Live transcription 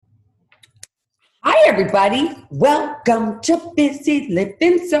Everybody, welcome to Busy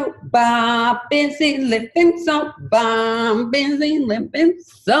Living Sober. Busy Living Sober. Busy Living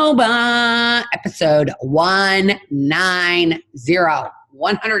Sober. Episode 190.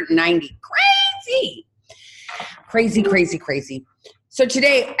 190. Crazy. So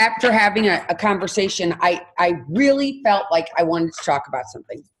today, after having a conversation, I really felt like I wanted to talk about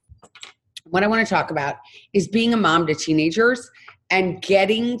something. What I want to talk about is being a mom to teenagers and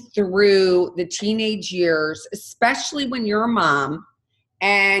getting through the teenage years, especially when you're a mom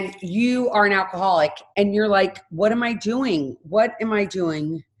and you are an alcoholic and you're like, what am I doing? What am I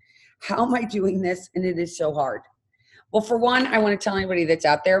doing? How am I doing this? And it is so hard. Well, for one, I want to tell anybody that's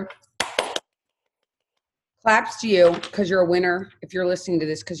out there, claps to you because you're a winner. If you're listening to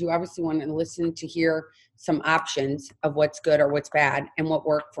this, because you obviously want to listen to hear some options of what's good or what's bad and what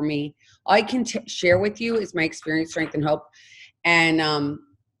worked for me. All I can share with you is my experience, strength, and hope. And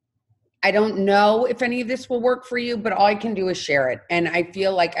I don't know if any of this will work for you, but all I can do is share it. And I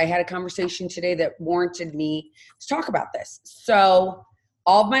feel like I had a conversation today that warranted me to talk about this. So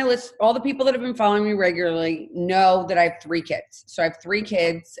all the people that have been following me regularly know that I have 3 kids. So I have 3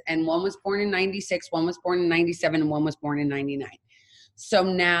 kids, and one was born in 96, one was born in 97, and one was born in 99. So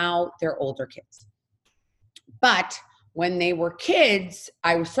now they're older kids. But when they were kids,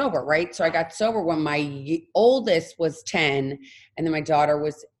 I was sober, right? So I got sober when my oldest was 10, and then my daughter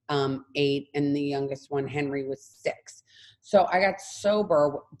was 8, and the youngest one, Henry, was 6. So I got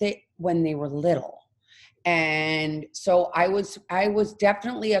sober when they were little. And so I was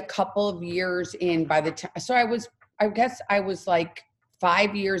definitely a couple of years in by the time. So I guess I was like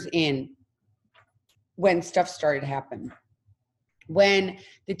 5 years in when stuff started to happen, when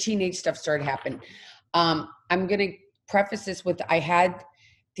the teenage stuff started to happen. I'm going to preface this with, I had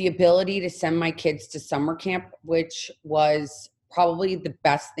the ability to send my kids to summer camp, which was probably the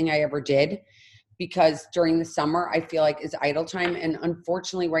best thing I ever did, because during the summer, I feel like is idle time. And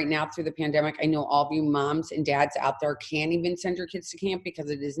unfortunately right now through the pandemic, I know all of you moms and dads out there can't even send your kids to camp because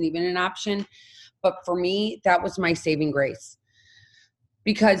it isn't even an option. But for me, that was my saving grace,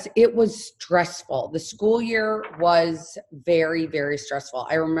 because it was stressful. The school year was very, very stressful.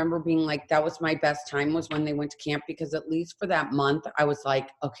 I remember being like, that was my best time, was when they went to camp, because at least for that month, I was like,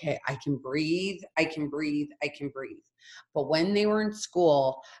 okay, I can breathe. But when they were in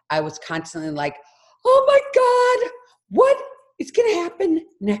school, I was constantly like, oh my God, what is going to happen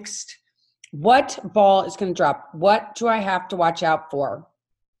next? What ball is going to drop? What do I have to watch out for?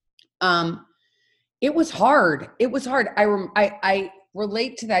 It was hard. I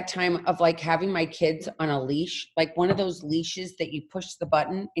relate to that time of like having my kids on a leash, like one of those leashes that you push the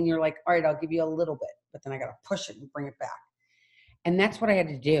button and you're like, all right, I'll give you a little bit, but then I got to push it and bring it back. And that's what I had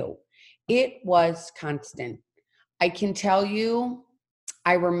to do. It was constant. I can tell you,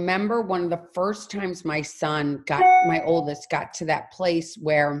 I remember one of the first times my oldest got to that place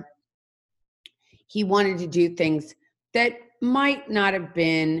where he wanted to do things that might not have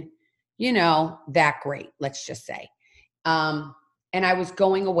been, that great, let's just say. And I was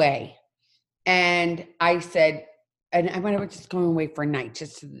going away, and I said, and I was just going away for a night,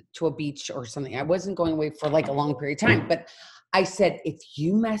 just to a beach or something. I wasn't going away for like a long period of time, but I said, if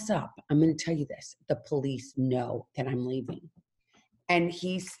you mess up, I'm going to tell you this, the police know that I'm leaving. And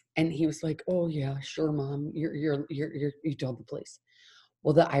he was like, oh yeah, sure, Mom, you told the police.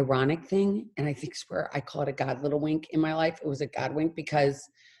 Well, the ironic thing, and I think I call it a God little wink in my life. It was a God wink, because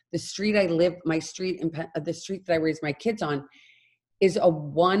the street I live, the street that I raised my kids on, is a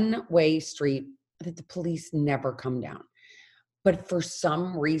one-way street that the police never come down. But for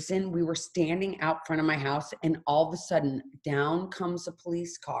some reason, we were standing out front of my house, and all of a sudden, down comes a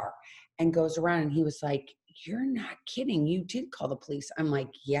police car and goes around. And he was like, you're not kidding. You did call the police. I'm like,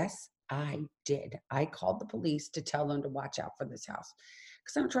 yes, I did. I called the police to tell them to watch out for this house,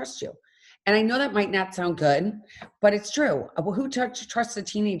 because I don't trust you. And I know that might not sound good, but it's true. Well, who trusts a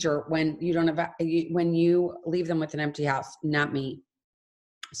teenager when when you leave them with an empty house? Not me.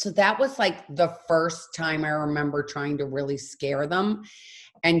 So that was like the first time I remember trying to really scare them.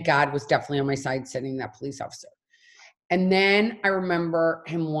 And God was definitely on my side, sending that police officer. And then I remember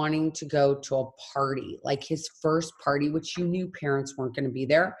him wanting to go to a party, like his first party, which you knew parents weren't going to be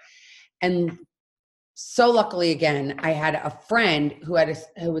there. And so luckily, again, I had a friend who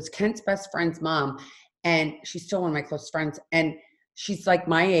was Kent's best friend's mom, and she's still one of my close friends. And she's like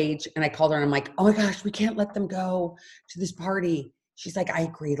my age. And I called her and I'm like, oh my gosh, we can't let them go to this party. She's like, I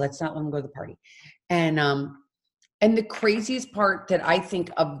agree. Let's not let them go to the party. And And the craziest part that I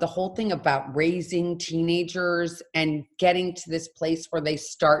think of the whole thing about raising teenagers and getting to this place where they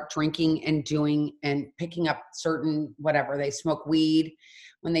start drinking and doing and picking up certain whatever, they smoke weed,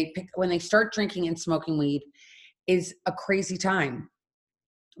 when they start drinking and smoking weed is a crazy time,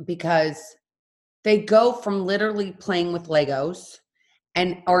 because they go from literally playing with Legos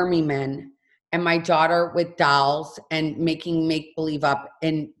and army men and my daughter with dolls and making make believe up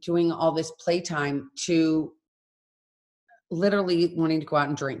and doing all this playtime to literally wanting to go out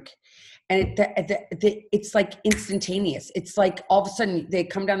and drink. And it's like instantaneous. It's like all of a sudden they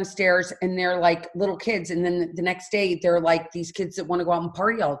come down the stairs and they're like little kids. And then the next day they're like these kids that want to go out and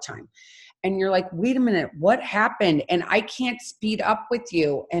party all the time. And you're like, wait a minute, what happened? And I can't speed up with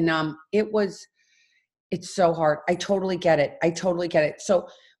you. And it's so hard. I totally get it. So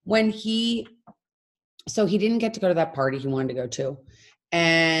he didn't get to go to that party he wanted to go to.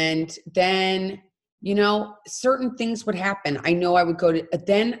 And then, certain things would happen. I know I would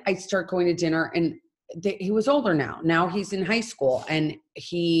then I'd start going to dinner, and he was older now. Now he's in high school, and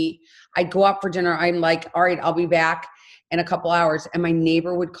I'd go out for dinner. I'm like, all right, I'll be back in a couple hours. And my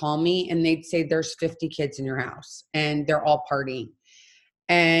neighbor would call me and they'd say, there's 50 kids in your house and they're all partying.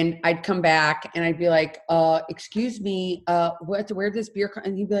 And I'd come back and I'd be like, excuse me, where'd this beer come?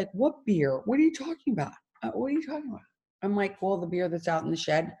 And he'd be like, what beer? What are you talking about? I'm like, well, the beer that's out in the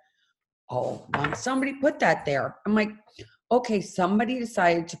shed. Oh, somebody put that there. I'm like, okay, somebody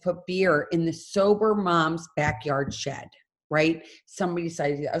decided to put beer in the sober mom's backyard shed, right? Somebody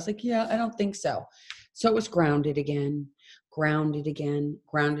decided. I was like, yeah, I don't think so. So it was grounded again.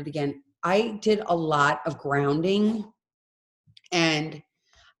 I did a lot of grounding, and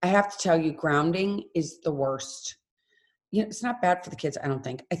I have to tell you, grounding is the worst. It's not bad for the kids, I don't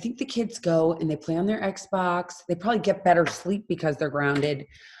think. I think the kids go and they play on their Xbox. They probably get better sleep because they're grounded,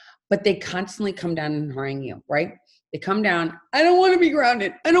 but they constantly come down and harangue you, right? They come down. I don't want to be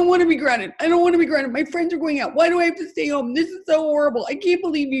grounded. My friends are going out. Why do I have to stay home? This is so horrible. I can't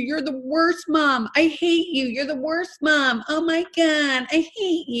believe you. You're the worst mom. I hate you. You're the worst mom. Oh my God. I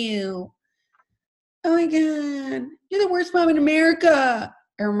hate you. Oh my God. You're the worst mom in America.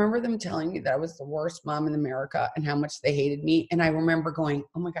 I remember them telling me that I was the worst mom in America and how much they hated me. And I remember going,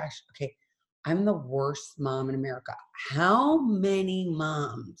 oh my gosh, okay, I'm the worst mom in America. How many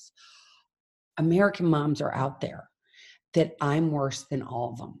American moms are out there that I'm worse than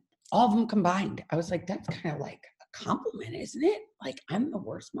all of them combined? I was like, that's kind of like a compliment, isn't it? Like, I'm the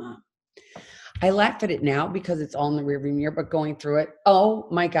worst mom. I laugh at it now because it's all in the rearview mirror, but going through it, oh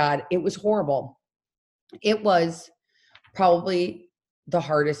my God, it was horrible. It was probably the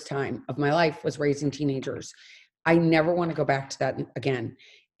hardest time of my life, was raising teenagers. I never want to go back to that again.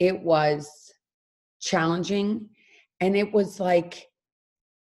 It was challenging. And it was like,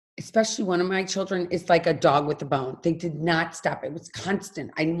 especially one of my children is like a dog with a bone. They did not stop. It was constant.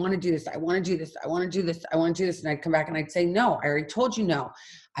 I want to do this. I want to do this. I want to do this. I want to do this. And I'd come back and I'd say, no, I already told you no.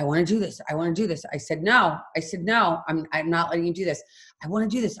 I want to do this. I want to do this. I said, no. I'm not letting you do this. I want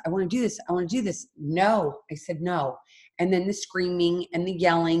to do this. I want to do this. I want to do this. No. I said, no. And then the screaming and the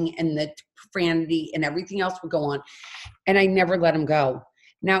yelling and the profanity and everything else would go on. And I never let them go.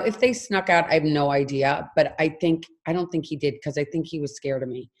 Now, if they snuck out, I have no idea, but I don't think he did, because I think he was scared of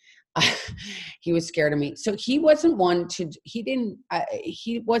me. He was scared of me. So he wasn't one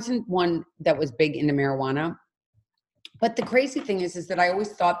that was big into marijuana. But the crazy thing is that I always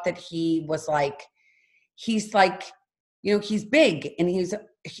thought that he was like, he's big, and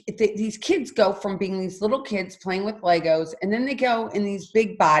these kids go from being these little kids playing with Legos, and then they go in these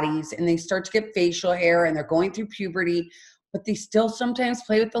big bodies and they start to get facial hair and they're going through puberty, but they still sometimes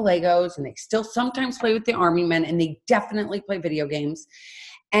play with the Legos, and they still sometimes play with the army men, and they definitely play video games.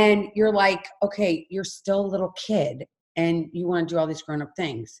 And you're like, okay, you're still a little kid and you want to do all these grown-up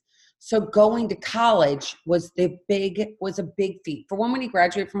things. So going to college was a big feat. For one, when he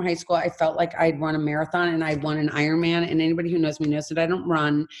graduated from high school, I felt like I'd run a marathon and I'd won an Ironman. And anybody who knows me knows that I don't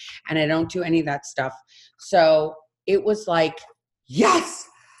run and I don't do any of that stuff. So it was like, yes,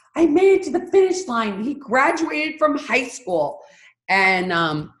 I made it to the finish line. He graduated from high school. And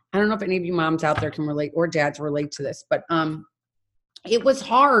I don't know if any of you moms out there can relate, or dads relate to this, but it was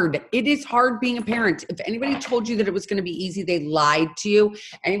hard. It is hard being a parent. If anybody told you that it was going to be easy, they lied to you.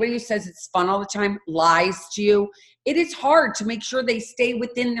 Anybody who says it's fun all the time lies to you. It is hard to make sure they stay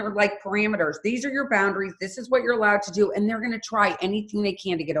within their parameters. These are your boundaries. This is what you're allowed to do. And they're going to try anything they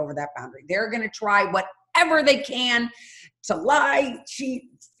can to get over that boundary. They're going to try whatever they can to lie, cheat,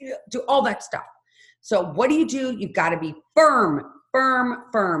 do all that stuff. So what do? You've got to be firm.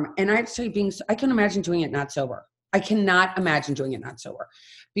 And I have to tell you, I can imagine doing it not sober. I cannot imagine doing it not sober,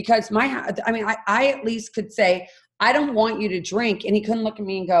 because I at least could say, I don't want you to drink. And he couldn't look at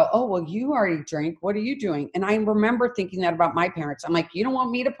me and go, oh, well, you already drink. What are you doing? And I remember thinking that about my parents. I'm like, you don't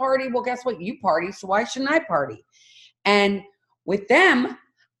want me to party? Well, guess what? You party. So why shouldn't I party? And with them,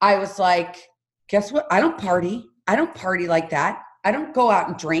 I was like, guess what? I don't party. I don't party like that. I don't go out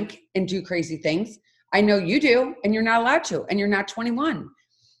and drink and do crazy things. I know you do, and you're not allowed to, and you're not 21.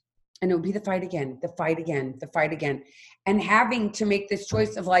 And it would be the fight again, the fight again, the fight again. And having to make this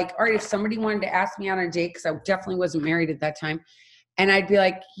choice of like, all right, if somebody wanted to ask me out on a date, because I definitely wasn't married at that time, and I'd be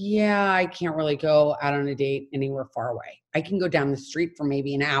like, yeah, I can't really go out on a date anywhere far away. I can go down the street for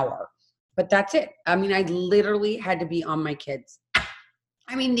maybe an hour, but that's it. I mean, I literally had to be on my kids.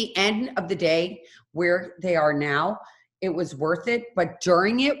 I mean, the end of the day where they are now, it was worth it, but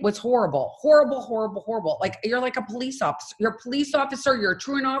during it was horrible, horrible, horrible, horrible. Like you're like a police officer. You're a police officer. You're a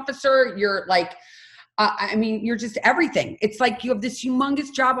truant officer. You're like, I mean, you're just everything. It's like you have this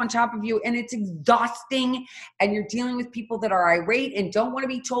humongous job on top of you, and it's exhausting. And you're dealing with people that are irate and don't want to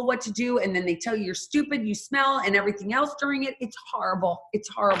be told what to do. And then they tell you you're stupid, you smell, and everything else during it. It's horrible. It's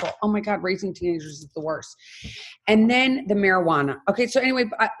horrible. Oh my God, raising teenagers is the worst. And then the marijuana. Okay, so anyway,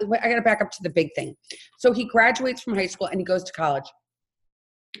 I got to back up to the big thing. So he graduates from high school and he goes to college.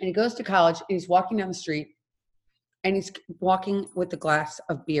 And he goes to college and he's walking down the street. And he's walking with a glass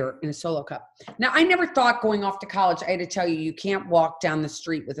of beer in a Solo cup. Now, I never thought going off to college, I had to tell you, you can't walk down the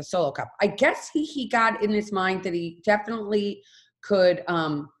street with a Solo cup. I guess he got in his mind that he definitely could,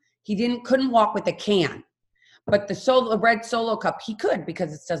 couldn't walk with a can. But the red Solo cup, he could,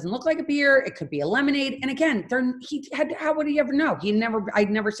 because it doesn't look like a beer. It could be a lemonade. And again, how would he ever know? I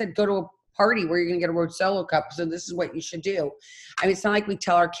never said go to a party where you're going to get a red Solo cup. So this is what you should do. I mean, it's not like we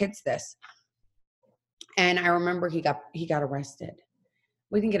tell our kids this. And I remember he got arrested.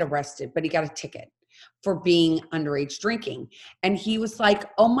 We didn't get arrested, but he got a ticket for being underage drinking. And he was like,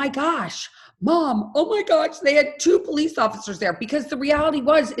 oh my gosh, Mom, oh my gosh, they had 2 police officers there, because the reality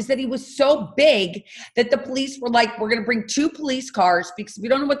is that he was so big that the police were like, we're going to bring 2 police cars because we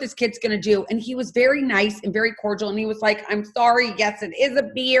don't know what this kid's going to do. And he was very nice and very cordial. And he was like, I'm sorry. Yes, it is a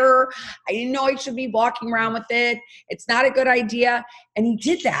beer. I didn't know I should be walking around with it. It's not a good idea. And he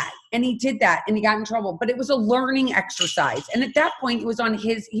did that. And he got in trouble. But it was a learning exercise. And at that point, he was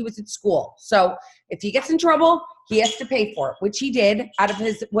at school. So if he gets in trouble, he has to pay for it, which he did out of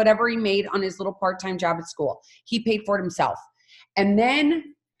his whatever he made on his little part-time job at school. He paid for it himself. And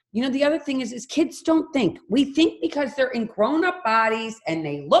then, the other thing is kids don't think. We think because they're in grown-up bodies and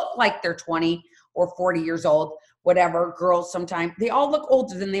they look like they're 20 or 40 years old, whatever, girls sometimes, they all look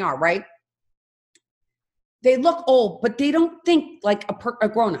older than they are, right? They look old, but they don't think like a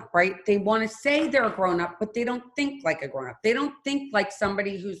grown-up, right? They want to say they're a grown-up, but they don't think like a grown-up. They don't think like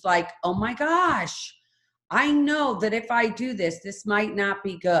somebody who's like, oh my gosh, I know that if I do this, this might not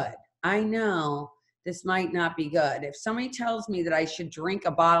be good. I know this might not be good. If somebody tells me that I should drink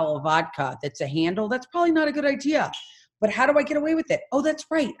a bottle of vodka that's a handle, that's probably not a good idea. But how do I get away with it? Oh, that's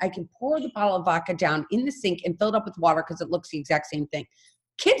right. I can pour the bottle of vodka down in the sink and fill it up with water because it looks the exact same thing.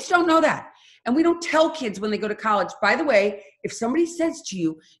 Kids don't know that. And we don't tell kids when they go to college, by the way, if somebody says to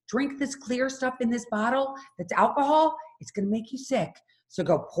you, drink this clear stuff in this bottle that's alcohol, it's going to make you sick. So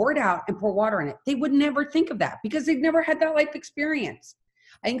go pour it out and pour water in it. They would never think of that because they've never had that life experience.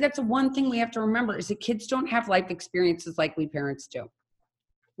 I think that's the one thing we have to remember is that kids don't have life experiences like we parents do.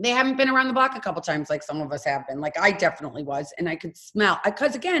 They haven't been around the block a couple times like some of us have been. Like I definitely was. And I could smell,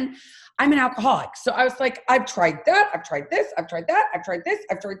 because again, I'm an alcoholic. So I was like, I've tried that. I've tried this. I've tried that. I've tried this.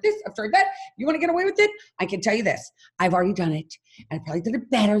 I've tried this. I've tried that. You want to get away with it? I can tell you this. I've already done it. And I probably did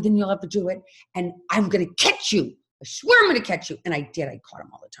it better than you'll ever do it. And I'm going to catch you. I swear I'm going to catch you. And I did. I caught him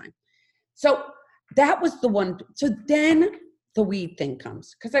all the time. So that was the one. So then the weed thing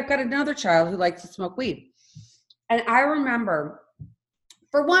comes because I've got another child who likes to smoke weed. And I remember,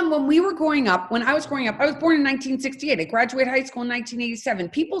 for one, when I was growing up, I was born in 1968. I graduated high school in 1987.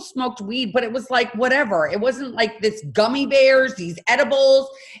 People smoked weed, but it was like whatever. It wasn't like this gummy bears, these edibles.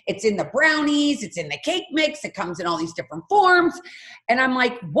 It's in the brownies. It's in the cake mix. It comes in all these different forms. And I'm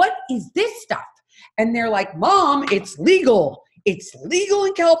like, what is this stuff? And they're like, Mom, it's legal. It's legal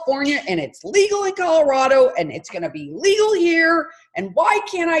in California and it's legal in Colorado and it's going to be legal here. And why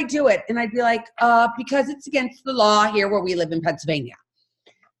can't I do it? And I'd be like, because it's against the law here where we live in Pennsylvania.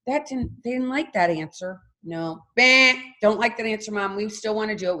 They didn't like that answer. No, don't like that answer, Mom. We still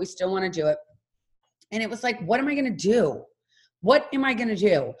want to do it. We still want to do it. And it was like, what am I going to do? What am I going to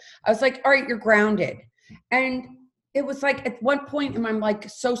do? I was like, all right, you're grounded. And it was like, at one point, and I'm like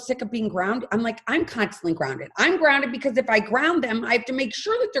so sick of being grounded. I'm like, I'm constantly grounded. I'm grounded because if I ground them, I have to make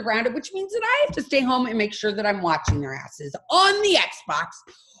sure that they're grounded, which means that I have to stay home and make sure that I'm watching their asses on the Xbox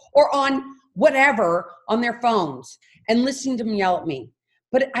or on whatever on their phones and listening to them yell at me.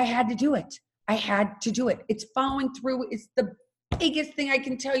 But I had to do it. I had to do it. It's following through. It's the biggest thing I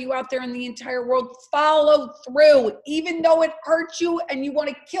can tell you out there in the entire world. Follow through. Even though it hurts you and you want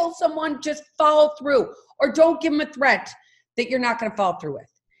to kill someone, just follow through. Or don't give them a threat that you're not going to follow through with.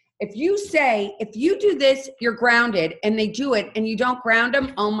 If you say, if you do this, you're grounded, and they do it and you don't ground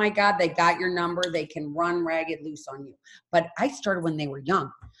them, oh my God, they got your number. They can run ragged loose on you. But I started when they were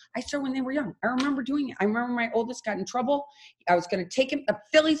young. I remember doing it. I remember my oldest got in trouble. I was going to take him. The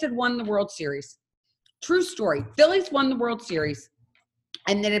Phillies had won the World Series. True story. Phillies won the World Series.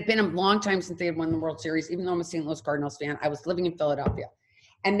 And it had been a long time since they had won the World Series. Even though I'm a St. Louis Cardinals fan, I was living in Philadelphia.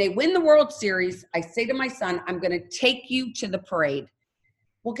 And they win the World Series. I say to my son, I'm going to take you to the parade.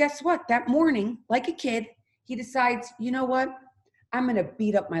 Well, guess what? That morning, like a kid, he decides, you know what? I'm going to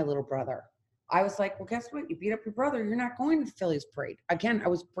beat up my little brother. I was like, well, guess what? You beat up your brother. You're not going to the Phillies parade. Again, I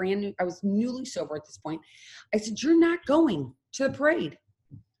was brand new. I was newly sober at this point. I said, you're not going to the parade.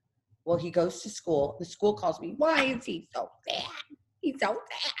 Well, he goes to school. The school calls me. Why is he so sad? He's so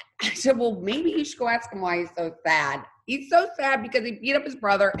sad. I said, well, maybe you should go ask him why he's so sad. He's so sad because he beat up his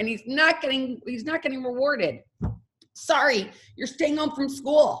brother and he's not getting rewarded. Sorry, you're staying home from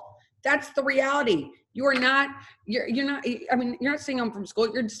school. That's the reality. You're not staying home from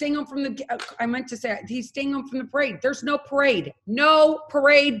school. You're staying home from he's staying home from the parade. There's no parade. No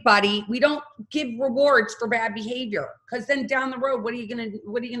parade, buddy. We don't give rewards for bad behavior, because then down the road, what are you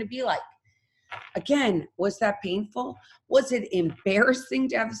gonna be like? Again, was that painful? Was it embarrassing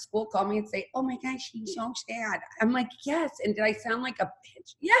to have the school call me and say, oh my gosh, she's so sad? I'm like, yes. And did I sound like a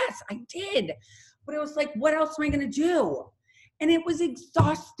bitch? Yes, I did. But it was like, what else am I going to do? And it was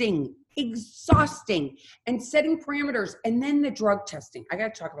exhausting. And setting parameters. And then the drug testing. I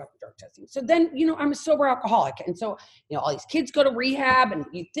got to talk about the drug testing. So then, I'm a sober alcoholic. And so, all these kids go to rehab, and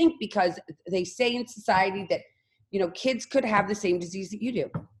you think because they say in society that, kids could have the same disease that you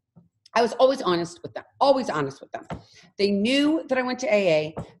do. I was always honest with them. They knew that I went to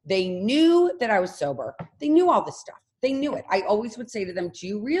AA. They knew that I was sober. They knew all this stuff. They knew it. I always would say to them, do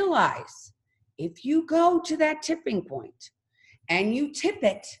you realize if you go to that tipping point and you tip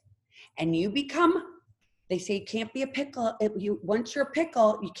it and you become, they say you can't be a pickle. Once you're a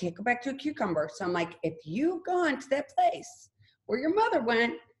pickle, you can't go back to a cucumber. So I'm like, if you've gone to that place where your mother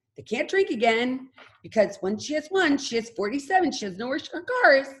went, they can't drink again, because when she has 47, she has nowhere her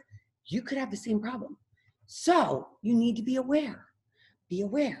car is. You could have the same problem. So you need to be aware. Be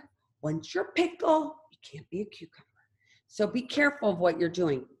aware. Once you're a pickle, you can't be a cucumber. So be careful of what you're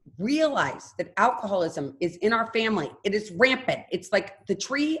doing. Realize that alcoholism is in our family. It is rampant. It's like the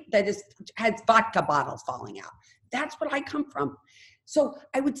tree that has vodka bottles falling out. That's what I come from. So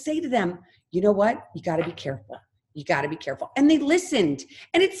I would say to them, you know what? You got to be careful. You got to be careful. And they listened.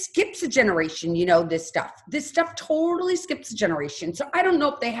 And it skips a generation, this stuff. This stuff totally skips a generation. So I don't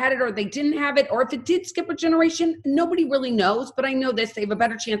know if they had it or they didn't have it, or if it did skip a generation. Nobody really knows. But I know this. They have a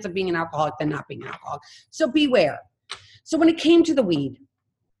better chance of being an alcoholic than not being an alcoholic. So beware. So when it came to the weed,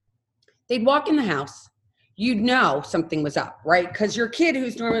 they'd walk in the house. You'd know something was up, right? Because your kid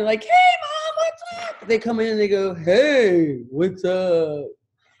who's normally like, hey, Mom, what's up? They come in and they go, hey, what's up?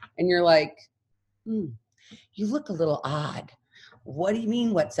 And you're like, you look a little odd. What do you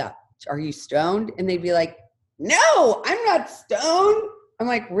mean, what's up? Are you stoned? And they'd be like, no, I'm not stoned. I'm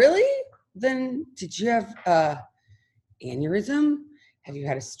like, really? Then did you have aneurysm? Have you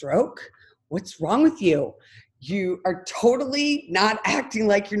had a stroke? What's wrong with you? You are totally not acting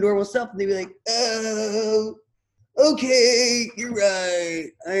like your normal self. And they'd be like, oh, okay, you're right,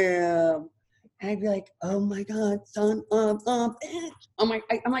 I am. And I'd be like, oh my God, son of a bitch. I'm like,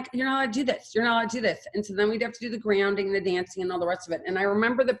 you're not allowed to do this. You're not allowed to do this. And so then we'd have to do the grounding, the dancing, and all the rest of it. And I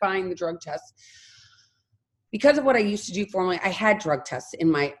remember that buying the drug tests, because of what I used to do formerly, I had drug tests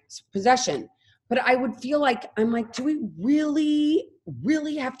in my possession. But I would feel like, I'm like, do we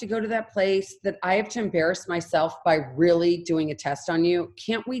really have to go to that place that I have to embarrass myself by really doing a test on you?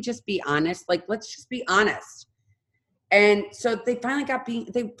 Can't we just be honest? Like, let's just be honest. And so they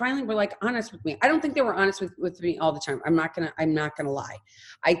finally were like honest with me. I don't think they were honest with me all the time. I'm not gonna lie.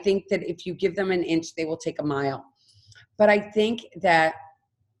 I think that if you give them an inch, they will take a mile. But I think that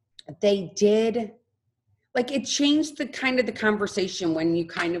they did, like, it changed the conversation when you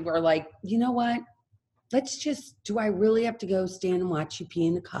kind of were like, you know what? Do I really have to go stand and watch you pee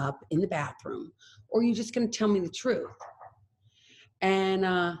in the cup in the bathroom? Or are you just gonna tell me the truth?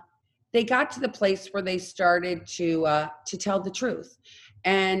 And they got to the place where they started to tell the truth.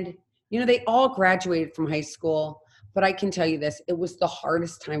 And, they all graduated from high school, but I can tell you this, it was the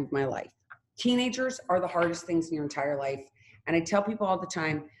hardest time of my life. Teenagers are the hardest things in your entire life. And I tell people all the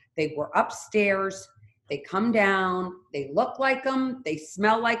time, They were upstairs. They come down. They look like them. They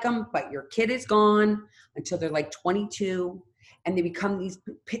smell like them. But your kid is gone until they're like 22, and they become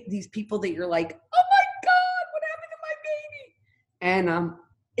these people that you're like, oh my God, what happened to my baby? And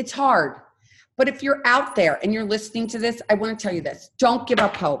it's hard. But if you're out there and you're listening to this, I want to tell you this: don't give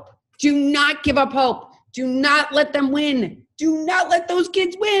up hope. Do not give up hope. Do not let them win. Do not let those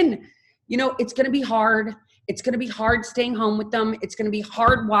kids win. You know, it's going to be hard. It's going to be hard staying home with them. It's going to be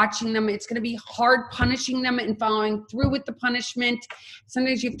hard watching them. It's going to be hard punishing them and following through with the punishment.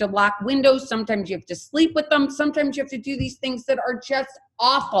 Sometimes you have to lock windows. Sometimes you have to sleep with them. Sometimes you have to do these things that are just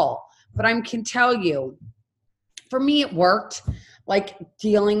awful. But I can tell you, for me, it worked. Like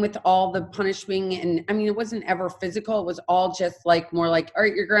dealing with all the punishing, and I mean, it wasn't ever physical. It was all just like more like, all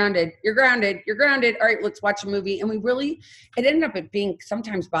right, you're grounded, you're grounded, you're grounded. All right, let's watch a movie. And it ended up being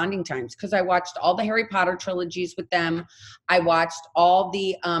sometimes bonding times, because I watched all the Harry Potter trilogies with them. I watched all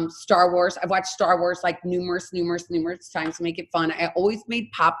the Star Wars. I've watched Star Wars like numerous times to make it fun. I always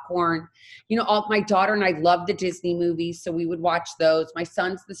made popcorn. You know, my daughter and I love the Disney movies, so we would watch those. My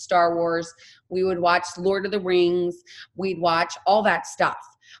son's the Star Wars. We would watch Lord of the Rings. We'd watch all that stuff.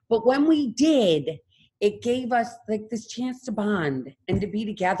 But when we did, it gave us like this chance to bond and to be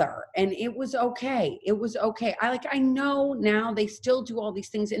together. And it was okay. It was okay. I know now they still do all these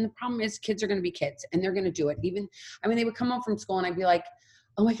things. And the problem is kids are going to be kids and they're going to do it. They would come home from school and I'd be like,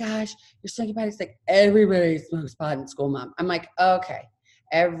 oh my gosh, you're smoking pot. It's like, everybody smokes pot in school, Mom. I'm like, okay,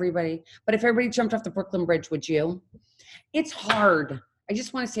 everybody. But if everybody jumped off the Brooklyn Bridge, would you? It's hard. I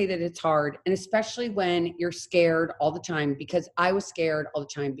just want to say that it's hard. And especially when you're scared all the time, because I was scared all the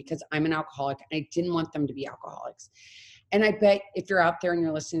time because I'm an alcoholic and I didn't want them to be alcoholics. And I bet if you're out there and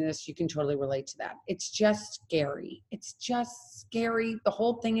you're listening to this, you can totally relate to that. It's just scary. It's just scary. The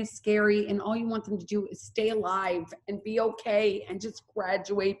whole thing is scary. And all you want them to do is stay alive and be okay and just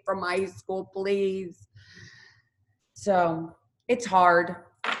graduate from high school, please. So it's hard.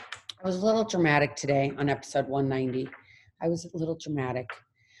 I was a little dramatic today on episode 190. I was a little dramatic.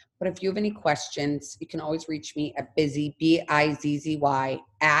 But if you have any questions, you can always reach me at Bizzy, BIZZY,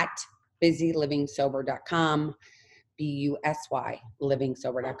 at BusyLivingSober.com, BUSY,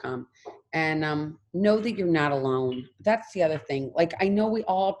 livingsober.com. And know that you're not alone. That's the other thing. Like, I know we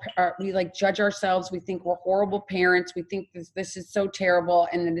all we like judge ourselves. We think we're horrible parents. We think this is so terrible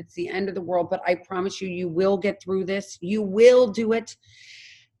and that it's the end of the world. But I promise you, you will get through this. You will do it.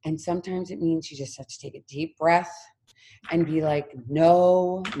 And sometimes it means you just have to take a deep breath and be like,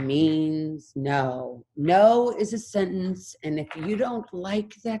 no means no. No is a sentence. And if you don't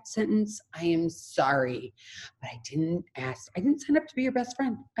like that sentence, I am sorry. But I didn't sign up to be your best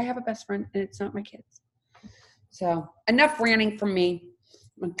friend. I have a best friend and it's not my kids. So enough ranting from me.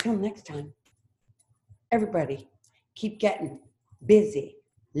 Until next time, everybody keep getting busy,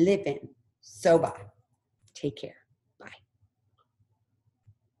 living sober. Take care.